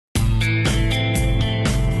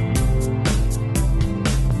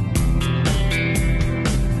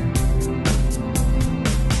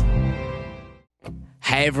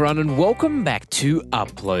Hey everyone, and welcome back to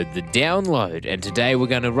Upload the Download, and today we're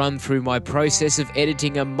going to run through my process of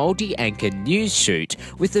editing a multi-anchor news shoot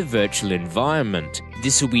with a virtual environment.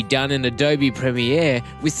 This will be done in Adobe Premiere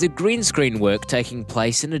with the green screen work taking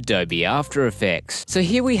place in Adobe After Effects. So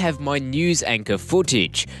here we have my news anchor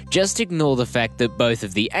footage. Just ignore the fact that both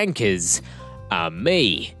of the anchors are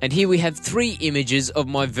me. And here we have 3 images of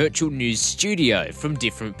my virtual news studio from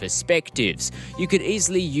different perspectives. You could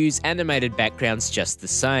easily use animated backgrounds just the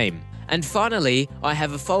same. And finally, I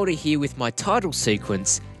have a folder here with my title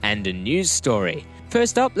sequence and a news story.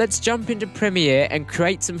 First up, let's jump into Premiere and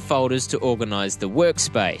create some folders to organize the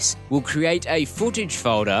workspace. We'll create a footage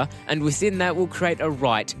folder, and within that we'll create a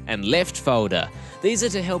right and left folder. These are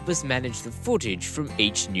to help us manage the footage from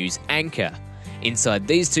each news anchor. Inside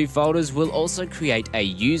these 2 folders, we'll also create a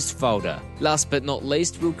used folder. Last but not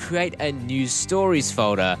least, we'll create a news stories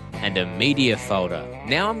folder and a media folder.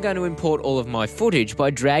 Now I'm going to import all of my footage by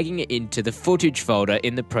dragging it into the footage folder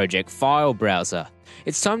in the project file browser.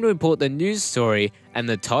 It's time to import the news story and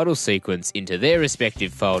the title sequence into their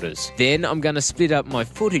respective folders. Then I'm going to split up my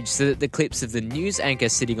footage so that the clips of the news anchor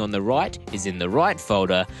sitting on the right is in the right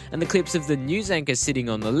folder and the clips of the news anchor sitting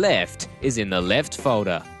on the left is in the left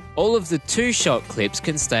folder. All of the 2-shot clips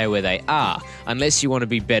can stay where they are, unless you want to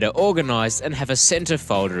be better organised and have a centre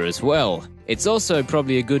folder as well. It's also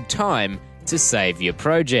probably a good time to save your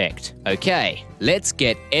project. Okay, let's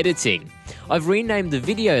get editing. I've renamed the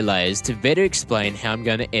video layers to better explain how I'm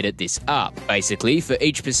going to edit this up. Basically, for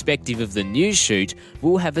each perspective of the news shoot,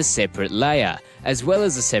 we'll have a separate layer, as well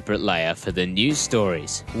as a separate layer for the news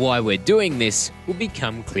stories. Why we're doing this will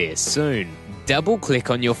become clear soon.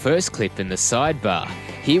 Double-click on your first clip in the sidebar.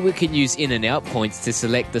 Here we can use in and out points to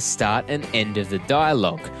select the start and end of the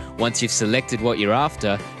dialogue. Once you've selected what you're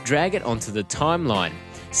after, drag it onto the timeline.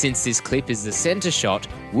 Since this clip is the center shot,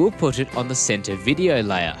 we'll put it on the center video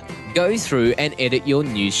layer. Go through and edit your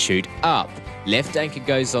news shoot up. Left anchor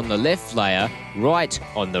goes on the left layer, right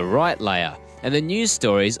on the right layer, and the news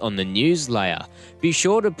stories on the news layer. Be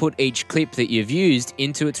sure to put each clip that you've used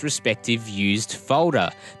into its respective used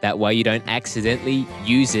folder. That way you don't accidentally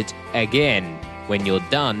use it again. When you're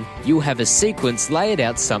done, you'll have a sequence laid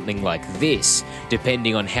out something like this.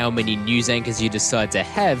 Depending on how many news anchors you decide to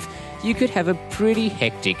have, you could have a pretty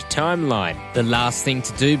hectic timeline. The last thing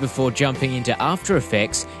to do before jumping into After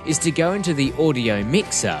Effects is to go into the audio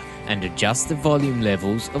mixer and adjust the volume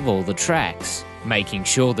levels of all the tracks, making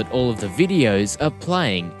sure that all of the videos are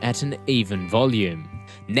playing at an even volume.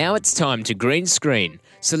 Now it's time to green screen.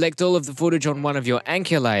 Select all of the footage on one of your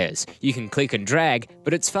anchor layers. You can click and drag,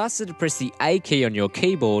 but it's faster to press the A key on your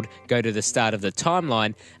keyboard, go to the start of the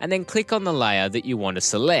timeline, and then click on the layer that you want to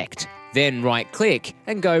select. Then right-click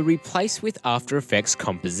and go Replace with After Effects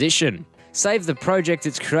Composition. Save the project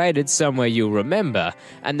it's created somewhere you'll remember,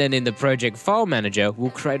 and then in the Project File Manager,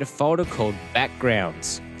 we'll create a folder called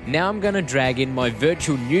Backgrounds. Now I'm going to drag in my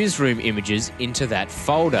virtual newsroom images into that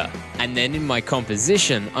folder. And then in my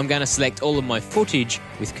composition, I'm going to select all of my footage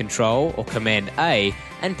with Control or Command A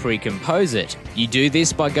and pre-compose it. You do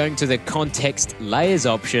this by going to the Context Layers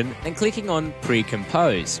option and clicking on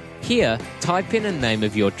Pre-compose. Here, type in a name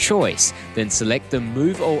of your choice, then select the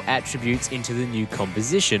Move All Attributes into the New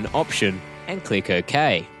Composition option and click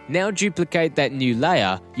OK. Now duplicate that new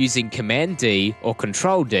layer using Command D or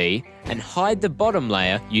Control D and hide the bottom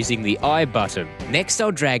layer using the I button. Next,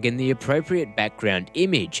 I'll drag in the appropriate background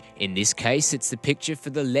image. In this case, it's the picture for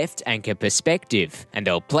the left anchor perspective, and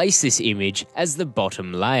I'll place this image as the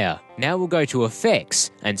bottom layer. Now we'll go to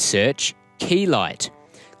Effects and search Key Light.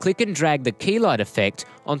 Click and drag the key light effect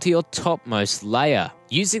onto your topmost layer.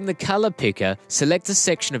 Using the color picker, select a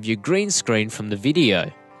section of your green screen from the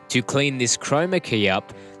video. To clean this chroma key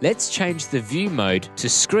up, let's change the view mode to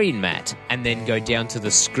screen matte and then go down to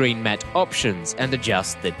the screen matte options and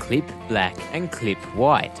adjust the clip black and clip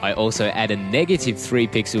white. I also add a negative 3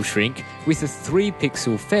 pixel shrink with a 3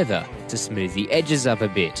 pixel feather to smooth the edges up a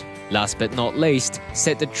bit. Last but not least,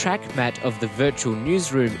 set the track matte of the virtual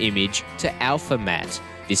newsroom image to alpha matte.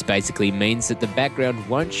 This basically means that the background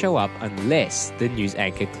won't show up unless the news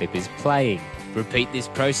anchor clip is playing. Repeat this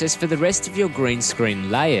process for the rest of your green screen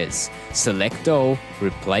layers. Select all,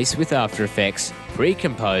 replace with After Effects,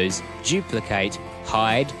 pre-compose, duplicate,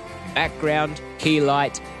 hide, background, key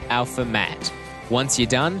light, alpha matte. Once you're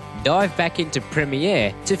done, dive back into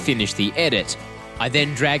Premiere to finish the edit. I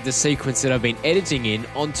then drag the sequence that I've been editing in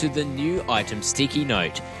onto the new item sticky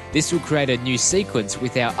note. This will create a new sequence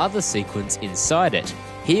with our other sequence inside it.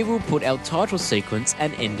 Here we'll put our title sequence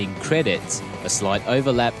and ending credits, a slight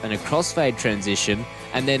overlap and a crossfade transition,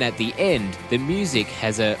 and then at the end, the music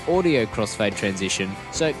has an audio crossfade transition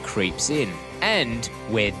so it creeps in. And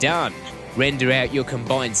we're done. Render out your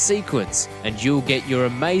combined sequence and you'll get your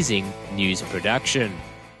amazing news production.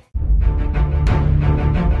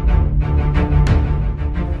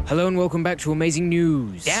 Hello and welcome back to Amazing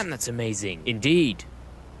News. Damn, that's amazing. Indeed.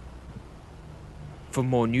 For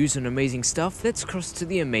more news and amazing stuff, let's cross to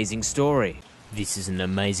the amazing story. This is an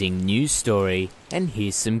amazing news story, and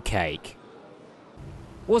here's some cake.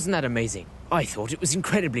 Wasn't that amazing? I thought it was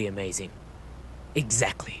incredibly amazing.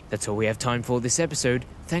 Exactly. That's all we have time for this episode.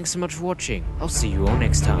 Thanks so much for watching. I'll see you all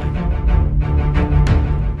next time.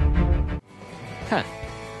 Huh.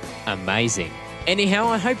 Amazing. Anyhow,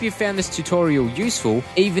 I hope you found this tutorial useful.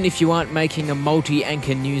 Even if you aren't making a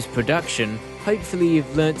multi-anchor news production, hopefully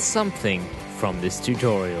you've learnt something from this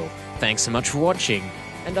tutorial. Thanks so much for watching,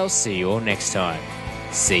 and I'll see you all next time.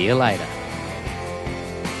 See you later.